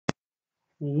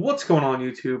What's going on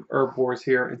YouTube? Erbwars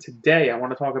here, and today I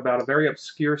want to talk about a very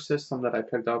obscure system that I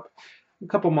picked up a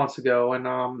couple months ago,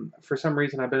 and for some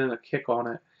reason I've been in a kick on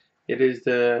it. It is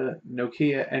the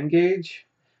Nokia N-Gage.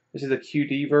 This is the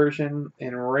QD version,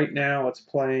 and right now it's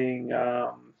playing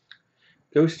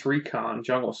Ghost Recon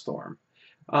Jungle Storm.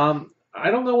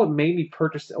 I don't know what made me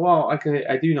purchase it. Well,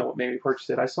 I do know what made me purchase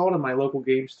it. I saw it in my local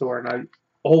game store, and I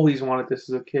always wanted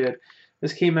this as a kid.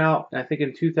 This came out, I think,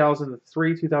 in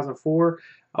 2003, 2004.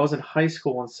 I was in high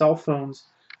school, and cell phones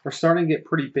were starting to get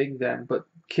pretty big then, but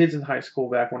kids in high school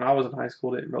back when I was in high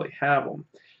school didn't really have them.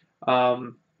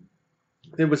 Um,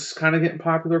 it was kind of getting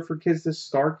popular for kids to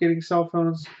start getting cell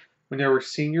phones when they were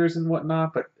seniors and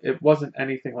whatnot, but it wasn't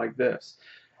anything like this.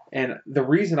 And the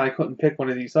reason I couldn't pick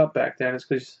one of these up back then is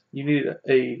because you needed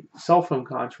a cell phone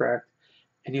contract,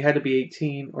 and you had to be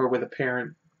 18 or with a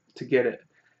parent to get it,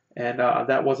 and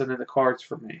that wasn't in the cards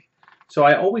for me. So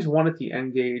I always wanted the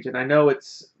N-Gage, and I know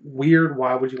it's weird.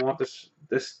 Why would you want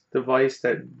this device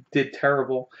that did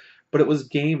terrible? But it was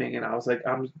gaming, and I was like,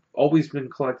 I'm always been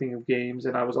collecting of games,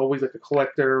 and I was always like a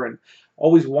collector, and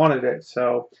always wanted it.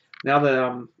 So now that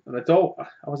I'm an adult,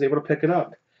 I was able to pick it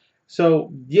up.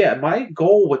 So yeah, my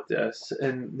goal with this,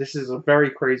 and this is a very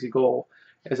crazy goal,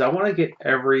 is I want to get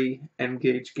every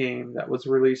N-Gage game that was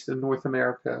released in North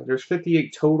America. There's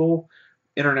 58 total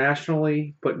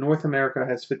internationally, but North America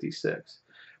has 56.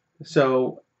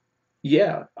 So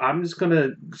yeah, I'm just gonna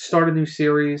start a new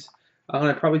series. I'm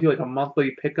gonna probably do like a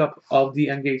monthly pickup of the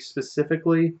N-Gage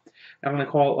specifically. I'm gonna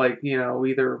call it like,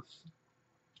 either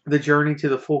the journey to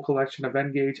the full collection of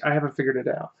N-Gage. I haven't figured it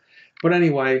out. But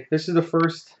anyway, this is the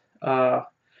first uh,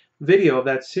 video of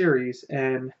that series,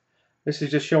 and this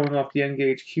is just showing off the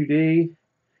N-Gage QD,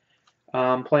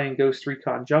 playing Ghost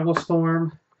Recon Jungle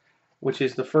Storm, which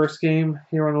is the first game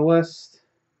here on the list.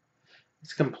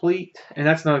 It's complete, and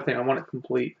that's another thing, I want it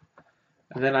complete.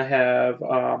 And then I have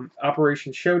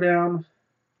Operation Showdown.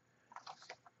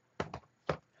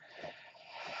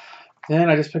 Then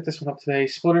I just picked this one up today,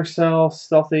 Splinter Cell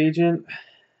Stealth Agent.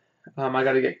 I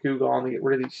got to get Google on to get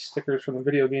rid of these stickers from the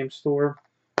video game store.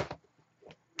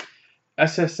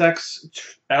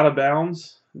 SSX Out of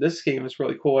Bounds. This game is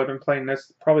really cool. I've been playing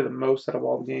this probably the most out of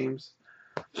all the games.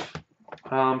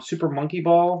 Super Monkey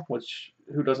Ball, which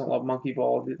who doesn't love Monkey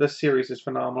Ball? This series is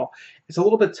phenomenal. It's a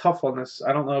little bit tough on this.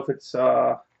 I don't know if it's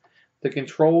the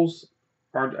controls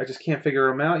aren't. I just can't figure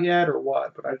them out yet or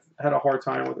what. But I've had a hard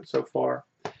time with it so far.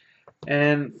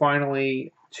 And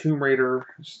finally, Tomb Raider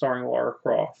starring Lara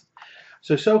Croft.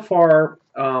 So far,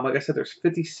 like I said, there's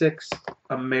 56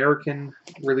 American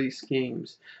release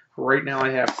games. Right now I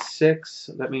have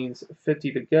 6. That means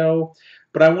 50 to go.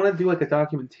 But I want to do like a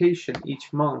documentation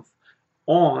each month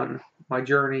on my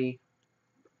journey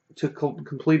to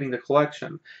completing the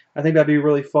collection. I think that'd be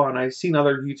really fun. I've seen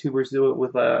other YouTubers do it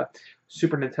with a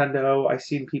Super Nintendo. I've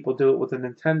seen people do it with a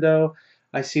Nintendo.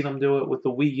 I've seen them do it with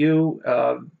the Wii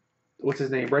U. What's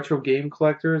his name? Retro Game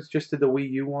Collectors just did the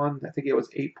Wii U one. I think it was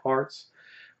 8 parts.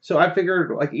 So I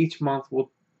figured like each month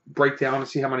we'll break down and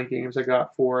see how many games I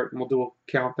got for it, and we'll do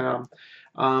a countdown.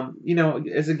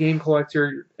 As a game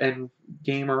collector and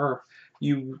gamer,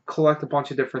 you collect a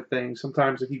bunch of different things.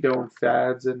 Sometimes if you go in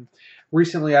fads, and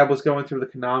recently I was going through the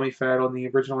Konami fad on the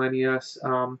original NES.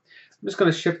 I'm just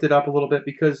going to shift it up a little bit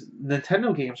because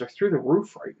Nintendo games are through the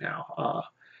roof right now.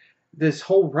 This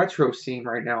whole retro scene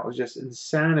right now is just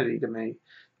insanity to me.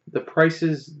 The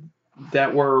prices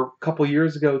that were a couple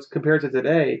years ago compared to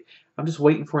today, I'm just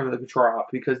waiting for them to drop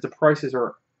because the prices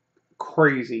are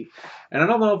crazy. And I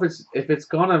don't know if it's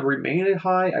gonna remain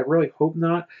high. I really hope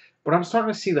not. But I'm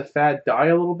starting to see the fad die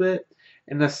a little bit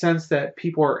in the sense that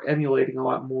people are emulating a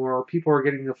lot more. People are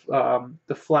getting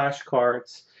the flash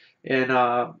cards and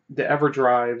the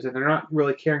EverDrives, and they're not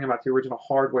really caring about the original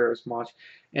hardware as much.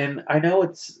 And I know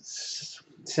it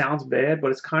sounds bad,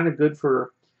 but it's kind of good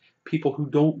for people who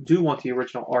do want the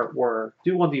original artwork,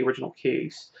 do want the original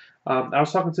case. I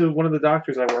was talking to one of the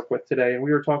doctors I work with today, and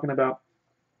we were talking about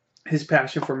his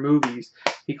passion for movies.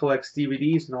 He collects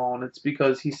DVDs and all, and it's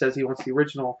because he says he wants the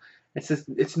original.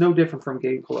 It's no different from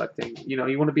game collecting. You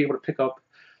want to be able to pick up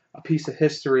a piece of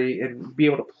history and be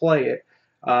able to play it.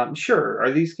 Sure, are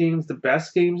these games the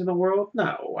best games in the world?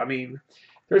 No. I mean,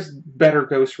 there's better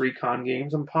Ghost Recon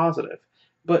games, I'm positive.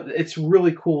 But it's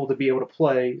really cool to be able to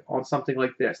play on something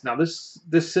like this. Now, this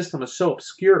system is so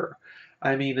obscure.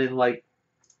 I mean,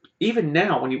 even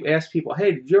now, when you ask people,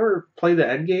 hey, did you ever play the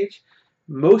N-Gage?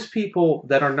 Most people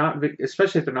that are not,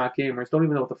 especially if they're not gamers, don't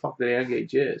even know what the fuck the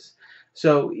N-Gage is.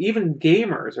 So even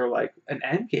gamers are like, an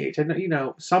N-Gage?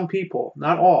 And, some people,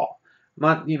 not all.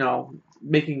 I'm not,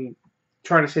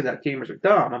 trying to say that gamers are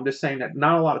dumb. I'm just saying that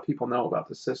not a lot of people know about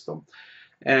the system.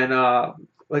 And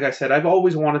like I said, I've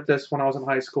always wanted this when I was in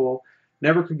high school.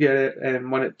 Never could get it,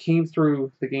 and when it came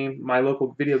through my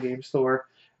local video game store,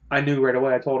 I knew right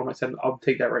away. I told him, I said, I'll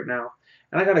take that right now,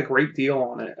 and I got a great deal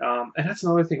on it. And that's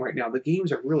another thing right now. The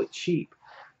games are really cheap.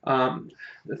 Um,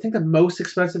 I think the most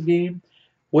expensive game,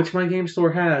 which my game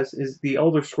store has, is the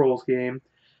Elder Scrolls game.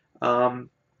 Um,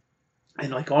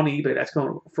 and like on eBay, that's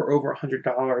going for over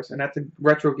 $100. And at the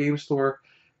retro game store,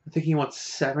 I think he wants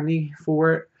 70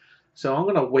 for it. So I'm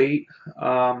gonna wait,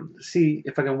 see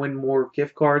if I can win more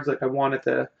gift cards. Like I wanted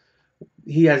to.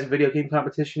 He has a video game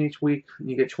competition each week, and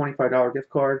you get $25 gift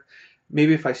card.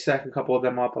 Maybe if I stack a couple of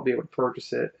them up, I'll be able to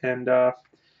purchase it. And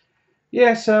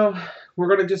yeah, so we're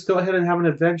gonna just go ahead and have an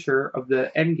adventure of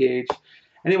the N-Gage.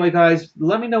 Anyway, guys,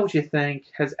 let me know what you think.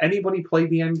 Has anybody played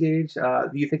the N-Gage? Do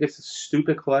you think it's a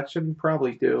stupid collection?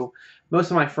 Probably do.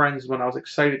 Most of my friends, when I was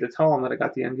excited to tell them that I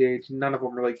got the N-Gage, none of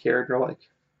them really cared. They're like,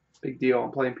 big deal.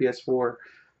 I'm playing PS4.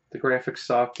 The graphics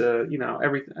suck.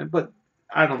 Everything. But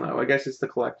I don't know. I guess it's the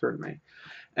collector in me.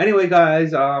 Anyway,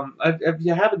 guys, if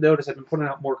you haven't noticed, I've been putting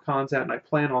out more content, and I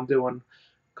plan on doing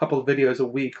a couple of videos a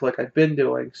week like I've been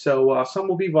doing. So some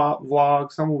will be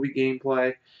vlogs, some will be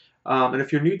gameplay. And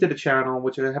if you're new to the channel,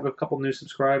 which I have a couple new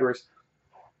subscribers,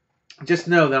 just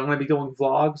know that I'm going to be doing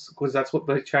vlogs because that's what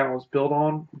the channel is built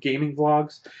on, gaming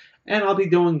vlogs. And I'll be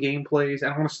doing gameplays,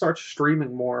 and I'm going to start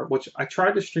streaming more, which I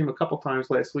tried to stream a couple times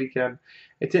last weekend.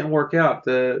 It didn't work out.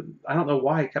 I don't know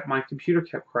why my computer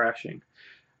kept crashing.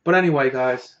 But anyway,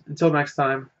 guys, until next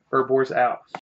time, Erbwars out.